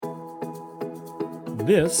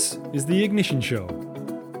This is The Ignition Show.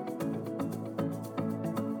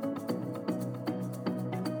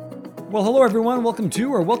 Well, hello everyone.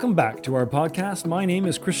 Welcome back to our podcast. My name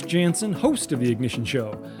is Chris Jansen, host of The Ignition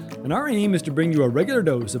Show, and our aim is to bring you a regular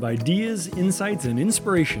dose of ideas, insights, and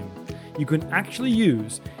inspiration you can actually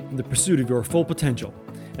use in the pursuit of your full potential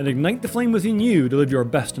and ignite the flame within you to live your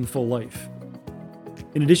best and full life.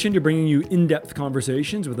 In addition to bringing you in-depth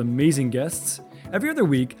conversations with amazing guests, every other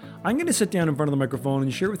week, I'm going to sit down in front of the microphone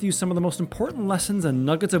and share with you some of the most important lessons and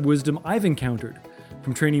nuggets of wisdom I've encountered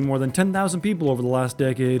from training more than 10,000 people over the last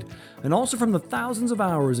decade, and also from the thousands of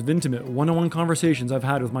hours of intimate one-on-one conversations I've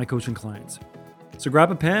had with my coaching clients. So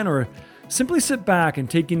grab a pen or simply sit back and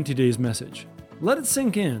take in today's message. Let it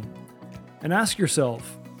sink in and ask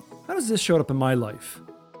yourself, how does this show up in my life?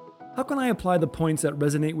 How can I apply the points that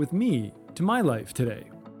resonate with me to my life today?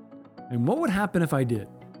 And what would happen if I did?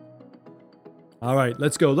 All right,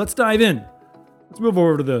 let's go. Let's dive in. Let's move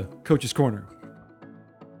over to the Coach's Corner.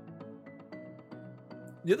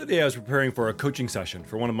 The other day I was preparing for a coaching session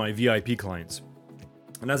for one of my VIP clients.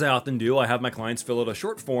 And as I often do, I have my clients fill out a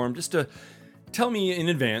short form just to tell me in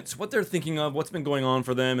advance what they're thinking of, what's been going on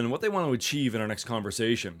for them, and what they want to achieve in our next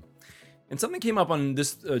conversation. And something came up on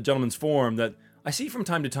this gentleman's form that I see from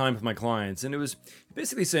time to time with my clients, and it was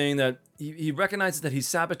basically saying that he recognizes that he's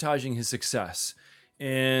sabotaging his success.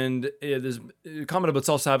 And there's a comment about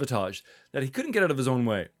self-sabotage, that he couldn't get out of his own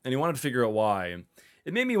way, and he wanted to figure out why. And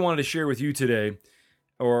it made me want to share with you today,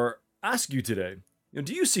 or ask you today,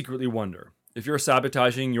 do you secretly wonder if you're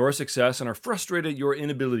sabotaging your success and are frustrated at your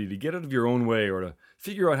inability to get out of your own way or to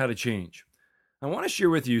figure out how to change? I want to share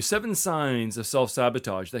with you 7 signs of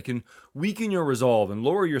self-sabotage that can weaken your resolve and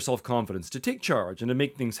lower your self-confidence to take charge and to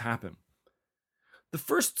make things happen. The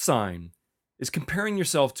first sign is comparing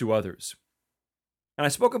yourself to others. And I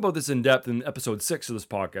spoke about this in depth in episode 6 of this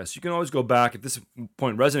podcast. You can always go back, if this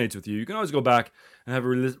point resonates with you, you can always go back and have a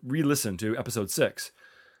re-listen to episode 6.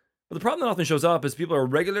 But the problem that often shows up is people are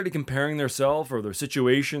regularly comparing their self or their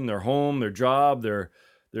situation, their home, their job, their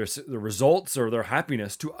results or their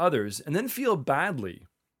happiness to others, and then feel badly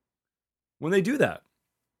when they do that.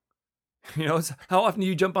 It's how often do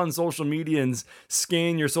you jump on social media and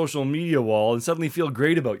scan your social media wall and suddenly feel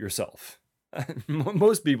great about yourself?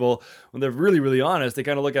 Most people, when they're really, really honest, they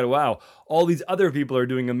kind of look at, wow, all these other people are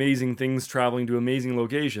doing amazing things, traveling to amazing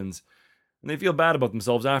locations, and they feel bad about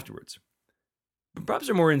themselves afterwards. But perhaps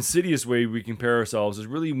a more insidious way we compare ourselves is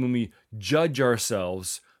really when we judge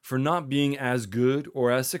ourselves for not being as good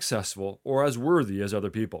or as successful or as worthy as other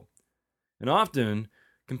people. And often,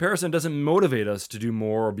 comparison doesn't motivate us to do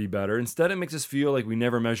more or be better. Instead, it makes us feel like we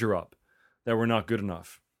never measure up, that we're not good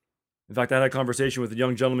enough. In fact, I had a conversation with a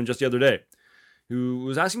young gentleman just the other day who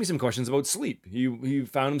was asking me some questions about sleep. He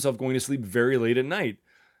found himself going to sleep very late at night.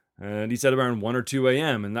 And he said around 1 or 2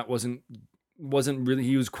 a.m. And that wasn't really,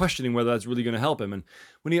 he was questioning whether that's really going to help him. And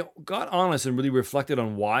when he got honest and really reflected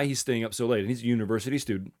on why he's staying up so late, and he's a university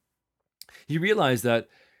student, he realized that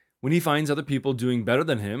when he finds other people doing better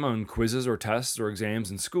than him on quizzes or tests or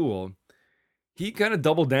exams in school, he kind of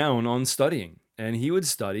doubled down on studying. And he would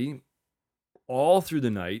study all through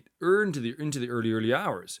the night, into the early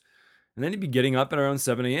hours. And then he'd be getting up at around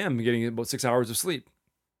 7 a.m., getting about 6 hours of sleep.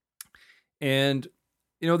 And,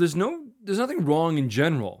 there's nothing wrong in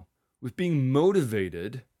general with being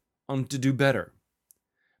motivated to do better.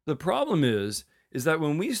 The problem is that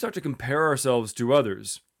when we start to compare ourselves to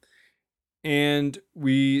others, and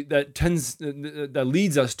that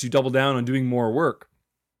leads us to double down on doing more work.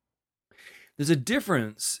 There's a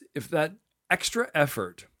difference if that extra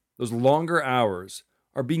effort, those longer hours,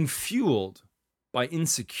 are being fueled by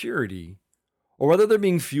insecurity, or whether they're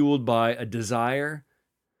being fueled by a desire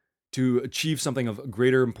to achieve something of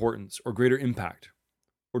greater importance or greater impact,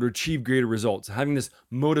 or to achieve greater results, having this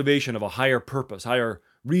motivation of a higher purpose, higher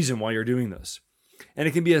reason why you're doing this. And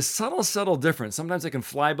it can be a subtle difference. Sometimes it can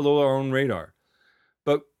fly below our own radar.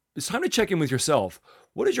 But it's time to check in with yourself.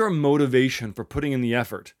 What is your motivation for putting in the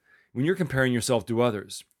effort when you're comparing yourself to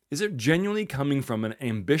others? Is it genuinely coming from an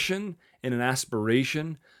ambition and an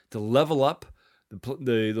aspiration to level up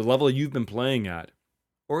the level you've been playing at?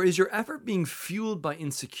 Or is your effort being fueled by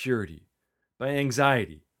insecurity, by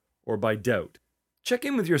anxiety, or by doubt? Check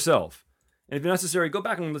in with yourself. And if necessary, go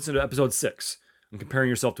back and listen to episode 6 on comparing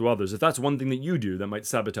yourself to others, if that's one thing that you do that might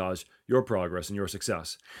sabotage your progress and your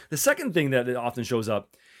success. The second thing that often shows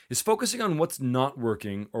up is focusing on what's not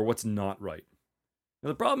working or what's not right. Now,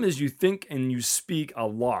 the problem is you think and you speak a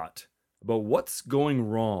lot about what's going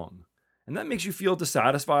wrong, and that makes you feel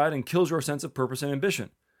dissatisfied and kills your sense of purpose and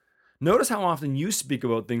ambition. Notice how often you speak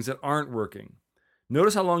about things that aren't working.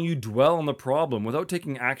 Notice how long you dwell on the problem without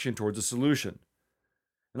taking action towards a solution.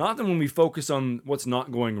 And often when we focus on what's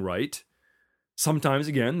not going right, sometimes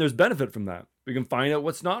again, there's benefit from that. We can find out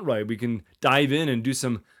what's not right. We can dive in and do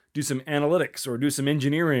some analytics or do some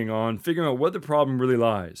engineering on figuring out where the problem really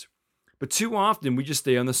lies. But too often we just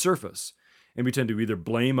stay on the surface and we tend to either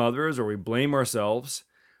blame others or we blame ourselves,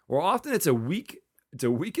 or often it's a weak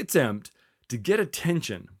attempt to get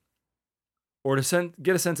attention or to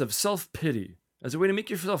get a sense of self-pity as a way to make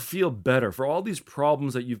yourself feel better for all these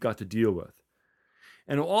problems that you've got to deal with.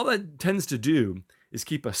 And all that tends to do is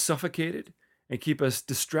keep us suffocated and keep us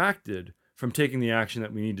distracted from taking the action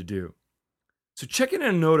that we need to do. So check in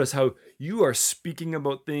and notice how you are speaking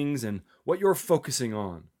about things and what you're focusing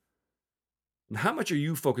on. And how much are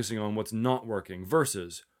you focusing on what's not working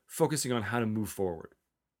versus focusing on how to move forward?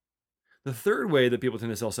 The third way that people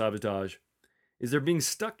tend to self-sabotage is they're being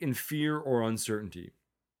stuck in fear or uncertainty.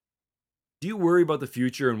 Do you worry about the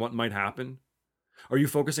future and what might happen? Are you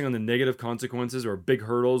focusing on the negative consequences or big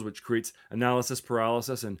hurdles, which creates analysis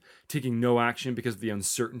paralysis and taking no action because of the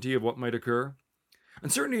uncertainty of what might occur?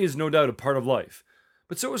 Uncertainty is no doubt a part of life,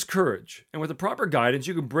 but so is courage. And with the proper guidance,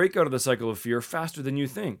 you can break out of the cycle of fear faster than you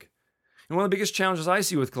think. And one of the biggest challenges I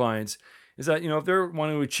see with clients is that, if they're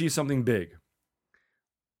wanting to achieve something big,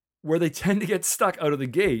 where they tend to get stuck out of the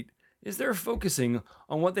gate is they're focusing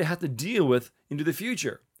on what they have to deal with into the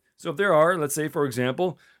future. So if there are, let's say, for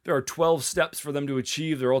example, there are 12 steps for them to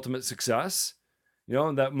achieve their ultimate success,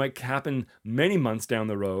 that might happen many months down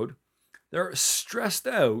the road, they're stressed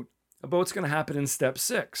out about what's going to happen in step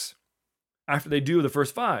 6 after they do the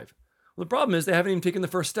first 5. Well, the problem is they haven't even taken the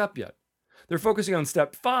first step yet. They're focusing on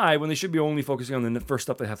step 5 when they should be only focusing on the first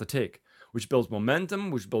step they have to take, which builds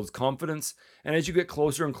momentum, which builds confidence. And as you get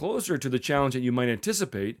closer and closer to the challenge that you might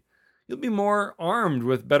anticipate, you'll be more armed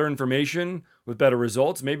with better information, with better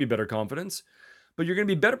results, maybe better confidence. But you're going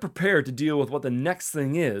to be better prepared to deal with what the next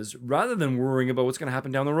thing is rather than worrying about what's going to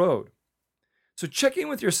happen down the road. So check in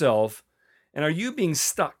with yourself, and are you being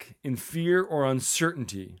stuck in fear or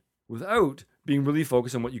uncertainty without being really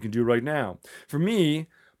focused on what you can do right now? For me,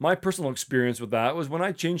 my personal experience with that was when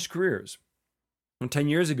I changed careers. 10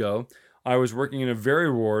 years ago, I was working in a very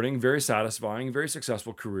rewarding, very satisfying, very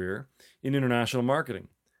successful career in international marketing.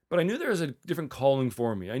 But I knew there was a different calling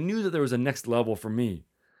for me. I knew that there was a next level for me.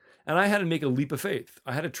 And I had to make a leap of faith.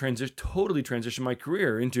 I had to totally transition my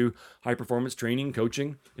career into high-performance training,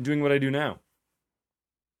 coaching, and doing what I do now.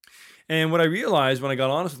 And what I realized when I got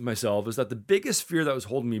honest with myself is that the biggest fear that was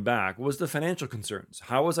holding me back was the financial concerns.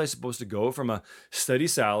 How was I supposed to go from a steady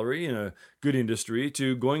salary in a good industry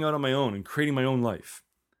to going out on my own and creating my own life,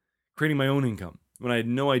 creating my own income, when I had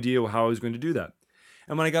no idea how I was going to do that?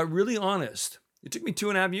 And when I got really honest, it took me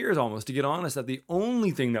 2.5 years almost to get honest that the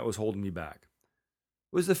only thing that was holding me back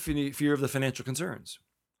was the fear of the financial concerns.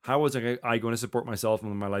 How was I going to support myself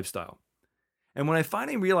and my lifestyle? And when I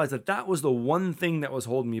finally realized that that was the one thing that was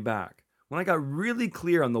holding me back, when I got really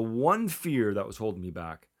clear on the one fear that was holding me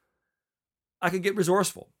back, I could get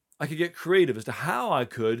resourceful. I could get creative as to how I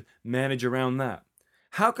could manage around that.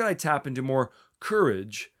 How could I tap into more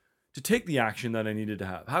courage to take the action that I needed to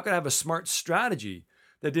have? How could I have a smart strategy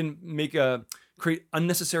that didn't create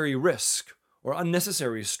unnecessary risk or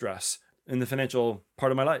unnecessary stress in the financial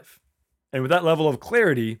part of my life? And with that level of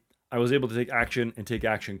clarity, I was able to take action and take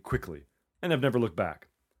action quickly. And I've never looked back.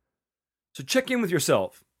 So check in with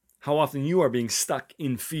yourself, how often you are being stuck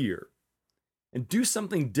in fear, and do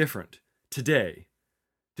something different today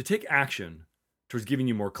to take action towards giving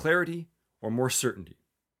you more clarity or more certainty.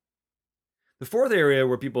 The fourth area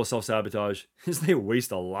where people self-sabotage is they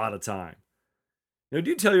waste a lot of time. Do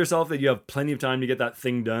you tell yourself that you have plenty of time to get that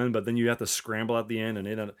thing done, but then you have to scramble at the end and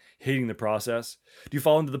end up hating the process? Do you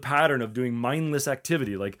fall into the pattern of doing mindless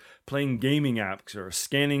activity like playing gaming apps or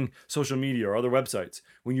scanning social media or other websites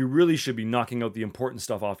when you really should be knocking out the important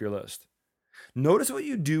stuff off your list? Notice what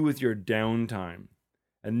you do with your downtime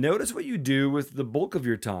and notice what you do with the bulk of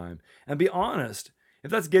your time, and be honest if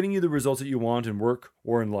that's getting you the results that you want in work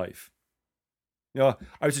or in life. I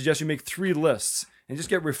would suggest you make 3 lists and just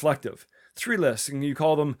get reflective. 3 lists, and you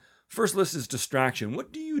call them, first list is distraction.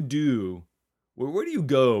 What do you do? Where do you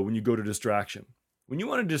go when you go to distraction? When you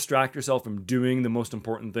want to distract yourself from doing the most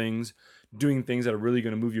important things, doing things that are really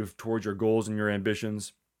going to move you towards your goals and your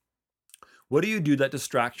ambitions, what do you do that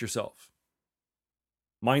distracts yourself?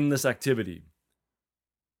 Mindless activity.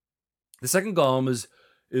 The second column is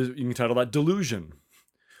you can title that delusion.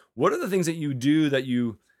 What are the things that you do that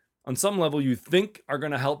you, on some level, you think are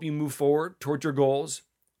going to help you move forward towards your goals?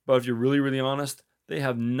 But if you're really, really honest, they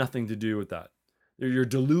have nothing to do with that. You're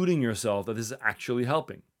deluding yourself that this is actually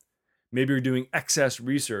helping. Maybe you're doing excess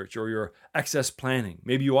research or you're excess planning.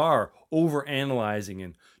 Maybe you are overanalyzing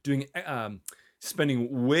and doing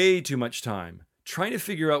spending way too much time trying to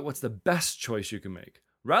figure out what's the best choice you can make,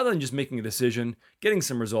 rather than just making a decision, getting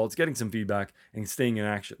some results, getting some feedback, and staying in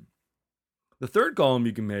action. The third column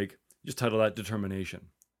you can make, just title that determination.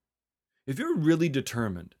 If you're really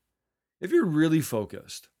determined, if you're really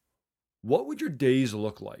focused, what would your days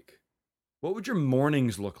look like? What would your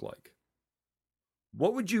mornings look like?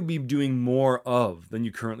 What would you be doing more of than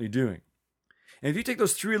you're currently doing? And if you take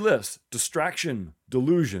those three lists, distraction,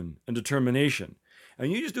 delusion, and determination,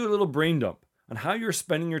 and you just do a little brain dump on how you're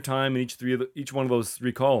spending your time in each one of those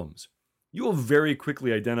three columns, you will very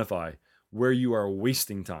quickly identify where you are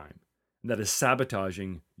wasting time, and that is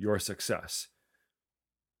sabotaging your success.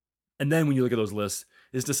 And then when you look at those lists,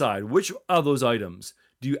 is decide which of those items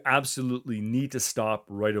do you absolutely need to stop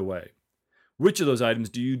right away? Which of those items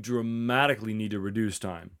do you dramatically need to reduce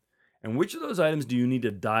time? And which of those items do you need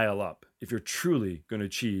to dial up if you're truly going to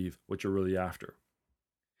achieve what you're really after?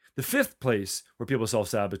 The fifth place where people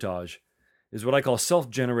self-sabotage is what I call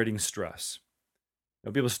self-generating stress.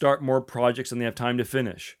 People start more projects than they have time to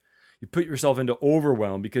finish. You put yourself into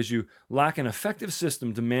overwhelm because you lack an effective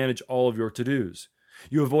system to manage all of your to-dos.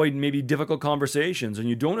 You avoid maybe difficult conversations and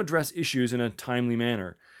you don't address issues in a timely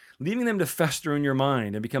manner, leaving them to fester in your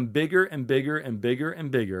mind and become bigger and bigger and bigger and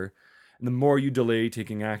bigger, and the more you delay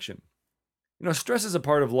taking action. Stress is a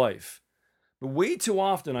part of life, but way too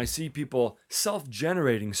often I see people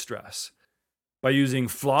self-generating stress by using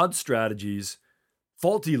flawed strategies,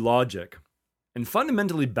 faulty logic, and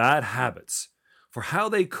fundamentally bad habits for how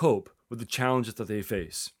they cope with the challenges that they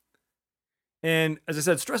face. And as I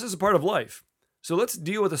said, stress is a part of life. So let's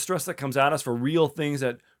deal with the stress that comes at us for real things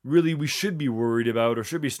that really we should be worried about or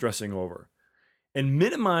should be stressing over, and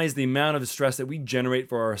minimize the amount of stress that we generate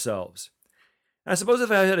for ourselves. And I suppose if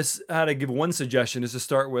I had to give one suggestion is to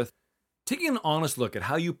start with taking an honest look at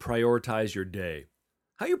how you prioritize your day,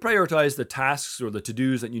 how you prioritize the tasks or the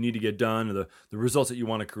to-dos that you need to get done or the results that you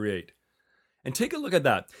want to create. And take a look at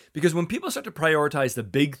that, because when people start to prioritize the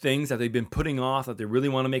big things that they've been putting off that they really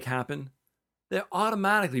want to make happen, they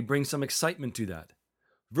automatically bring some excitement to that,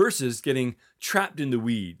 versus getting trapped in the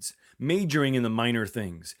weeds, majoring in the minor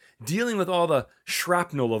things, dealing with all the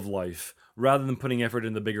shrapnel of life rather than putting effort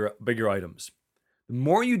in the bigger items. The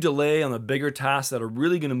more you delay on the bigger tasks that are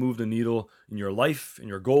really going to move the needle in your life, in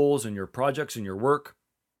your goals, in your projects, in your work,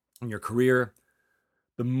 in your career,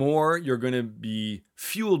 the more you're going to be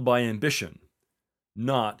fueled by ambition,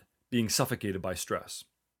 not being suffocated by stress.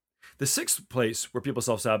 The sixth place where people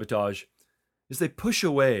self-sabotage is they push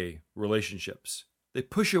away relationships. They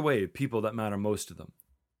push away people that matter most to them.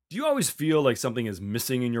 Do you always feel like something is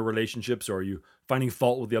missing in your relationships, or are you finding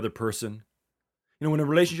fault with the other person? When a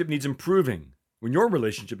relationship needs improving, when your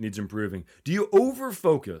relationship needs improving, do you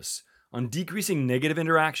over-focus on decreasing negative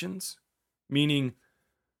interactions? Meaning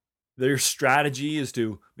their strategy is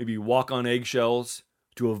to maybe walk on eggshells,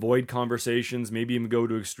 to avoid conversations, maybe even go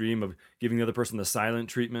to extreme of giving the other person the silent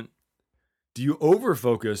treatment? Do you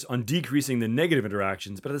over-focus on decreasing the negative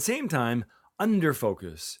interactions, but at the same time,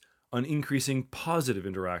 under-focus on increasing positive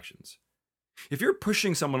interactions? If you're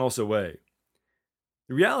pushing someone else away,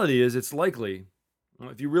 the reality is it's likely,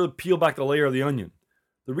 if you really peel back the layer of the onion,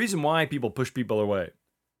 the reason why people push people away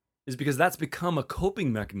is because that's become a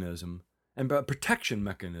coping mechanism and a protection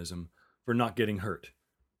mechanism for not getting hurt.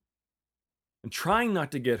 And trying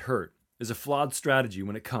not to get hurt is a flawed strategy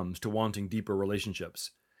when it comes to wanting deeper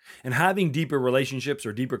relationships. And having deeper relationships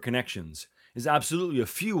or deeper connections is absolutely a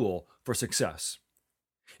fuel for success.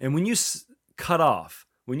 And when you cut off,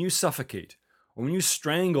 when you suffocate, or when you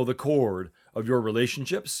strangle the cord of your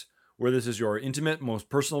relationships, whether this is your intimate, most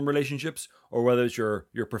personal relationships, or whether it's your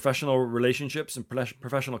professional relationships and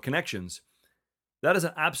professional connections, that is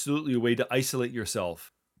absolutely a way to isolate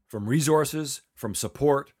yourself from resources, from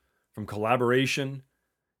support, from collaboration,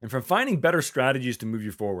 and from finding better strategies to move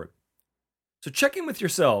you forward. So check in with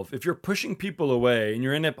yourself if you're pushing people away and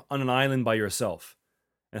you're end up on an island by yourself.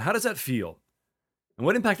 And how does that feel? And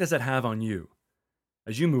what impact does that have on you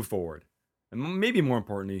as you move forward? And maybe more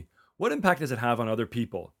importantly, what impact does it have on other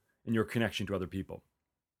people and your connection to other people?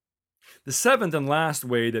 The seventh and last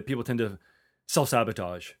way that people tend to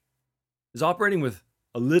self-sabotage is operating with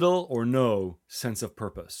a little or no sense of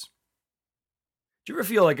purpose. Do you ever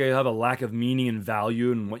feel like you have a lack of meaning and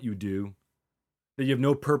value in what you do? That you have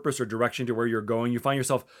no purpose or direction to where you're going? You find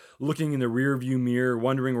yourself looking in the rearview mirror,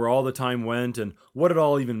 wondering where all the time went and what it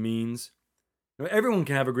all even means. Everyone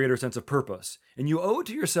can have a greater sense of purpose, and you owe it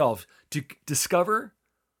to yourself to discover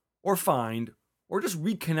or find or just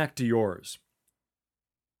reconnect to yours.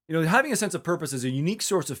 Having a sense of purpose is a unique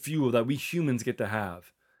source of fuel that we humans get to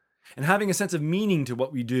have. And having a sense of meaning to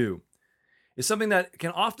what we do is something that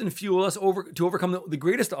can often fuel us to overcome the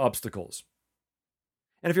greatest obstacles.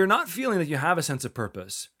 And if you're not feeling that you have a sense of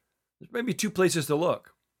purpose, there's maybe two places to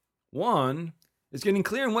look. One is getting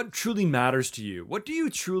clear on what truly matters to you. What do you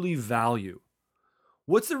truly value?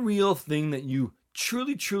 What's the real thing that you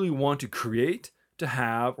truly, truly want to create, to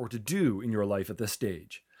have, or to do in your life at this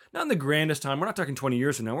stage? Not in the grandest time. We're not talking 20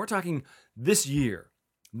 years from now. We're talking this year,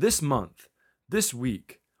 this month, this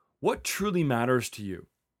week. What truly matters to you?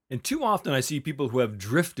 And too often I see people who have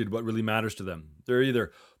drifted what really matters to them. They're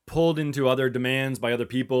either pulled into other demands by other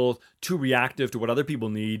people, too reactive to what other people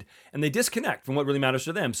need, and they disconnect from what really matters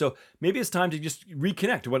to them. So maybe it's time to just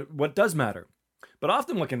reconnect to what does matter. But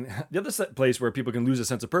often the other place where people can lose a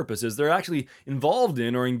sense of purpose is they're actually involved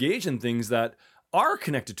in or engaged in things that are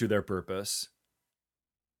connected to their purpose,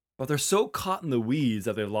 but they're so caught in the weeds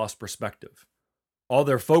that they've lost perspective. All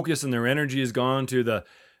their focus and their energy is gone to the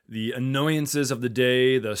annoyances of the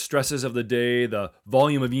day, the stresses of the day, the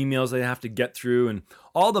volume of emails they have to get through, and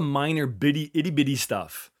all the minor itty-bitty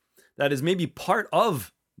stuff that is maybe part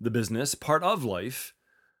of the business, part of life,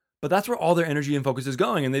 but that's where all their energy and focus is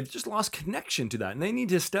going, and they've just lost connection to that, and they need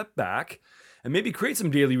to step back and maybe create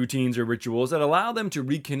some daily routines or rituals that allow them to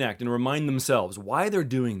reconnect and remind themselves why they're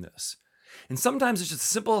doing this. And sometimes it's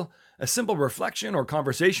just a simple reflection or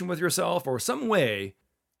conversation with yourself or some way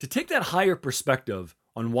to take that higher perspective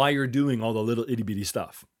on why you're doing all the little itty-bitty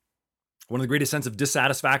stuff. One of the greatest sense of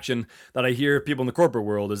dissatisfaction that I hear people in the corporate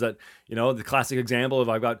world is that, the classic example of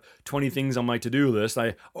I've got 20 things on my to-do list,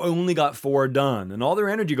 I only got 4 done. And all their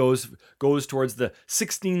energy goes towards the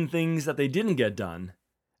 16 things that they didn't get done.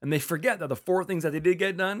 And they forget that the 4 things that they did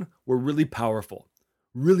get done were really powerful,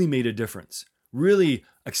 really made a difference, really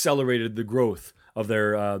accelerated the growth of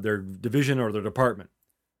their division or their department.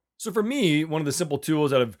 So for me, one of the simple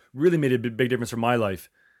tools that have really made a big difference for my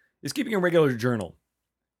life is keeping a regular journal.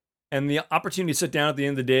 And the opportunity to sit down at the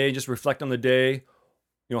end of the day and just reflect on the day,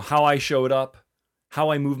 how I showed up,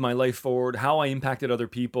 how I moved my life forward, how I impacted other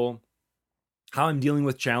people, how I'm dealing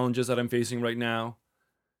with challenges that I'm facing right now.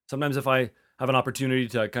 Sometimes if I have an opportunity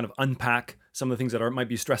to kind of unpack some of the things that might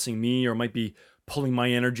be stressing me or might be pulling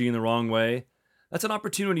my energy in the wrong way, that's an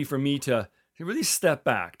opportunity for me to really step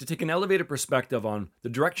back, to take an elevated perspective on the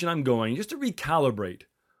direction I'm going, just to recalibrate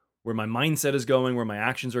where my mindset is going, where my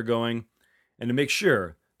actions are going, and to make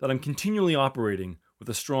sure that I'm continually operating with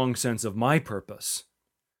a strong sense of my purpose.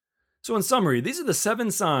 So in summary, these are the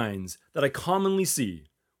 7 signs that I commonly see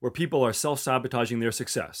where people are self-sabotaging their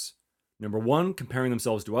success. Number 1, comparing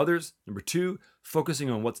themselves to others. Number 2,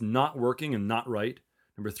 focusing on what's not working and not right.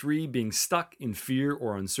 Number 3, being stuck in fear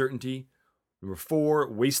or uncertainty. Number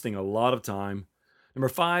 4, wasting a lot of time. Number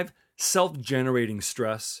 5, self-generating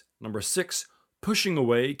stress. Number 6, pushing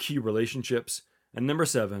away key relationships. And number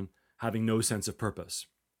 7, having no sense of purpose.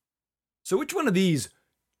 So which one of these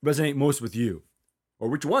resonate most with you? Or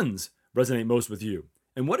which ones resonate most with you?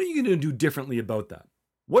 And what are you going to do differently about that?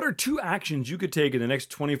 What are 2 actions you could take in the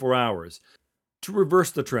next 24 hours to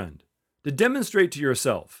reverse the trend? To demonstrate to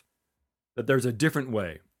yourself that there's a different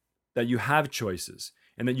way, that you have choices,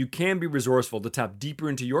 and that you can be resourceful to tap deeper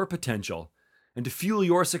into your potential and to fuel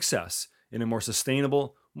your success in a more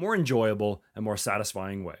sustainable, more enjoyable, and more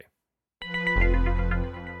satisfying way.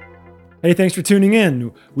 Hey, thanks for tuning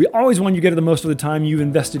in. We always want you to get the most of the time you've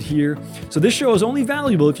invested here, so this show is only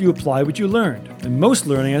valuable if you apply what you learned. And most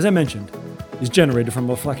learning, as I mentioned, is generated from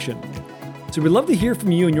reflection. So we'd love to hear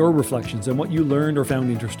from you and your reflections on what you learned or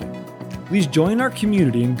found interesting. Please join our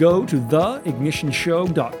community and go to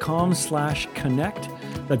theignitionshow.com/connect.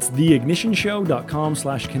 That's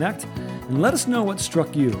theignitionshow.com/connect, and let us know what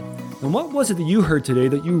struck you. And what was it that you heard today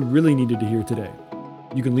that you really needed to hear today?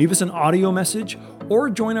 You can leave us an audio message or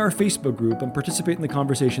join our Facebook group and participate in the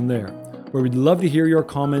conversation there, where we'd love to hear your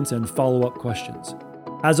comments and follow-up questions.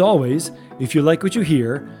 As always, if you like what you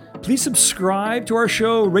hear, please subscribe to our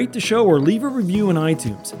show, rate the show, or leave a review on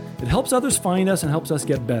iTunes. It helps others find us and helps us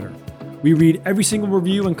get better. We read every single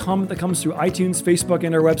review and comment that comes through iTunes, Facebook,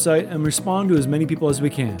 and our website, and respond to as many people as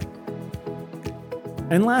we can.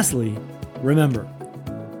 And lastly, remember,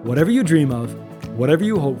 whatever you dream of, whatever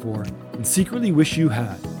you hope for, and secretly wish you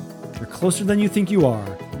had, you're closer than you think you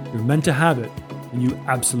are, you're meant to have it, and you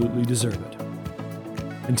absolutely deserve it.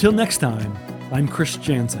 Until next time, I'm Chris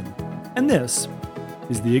Jansen, and this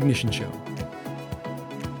is The Ignition Show.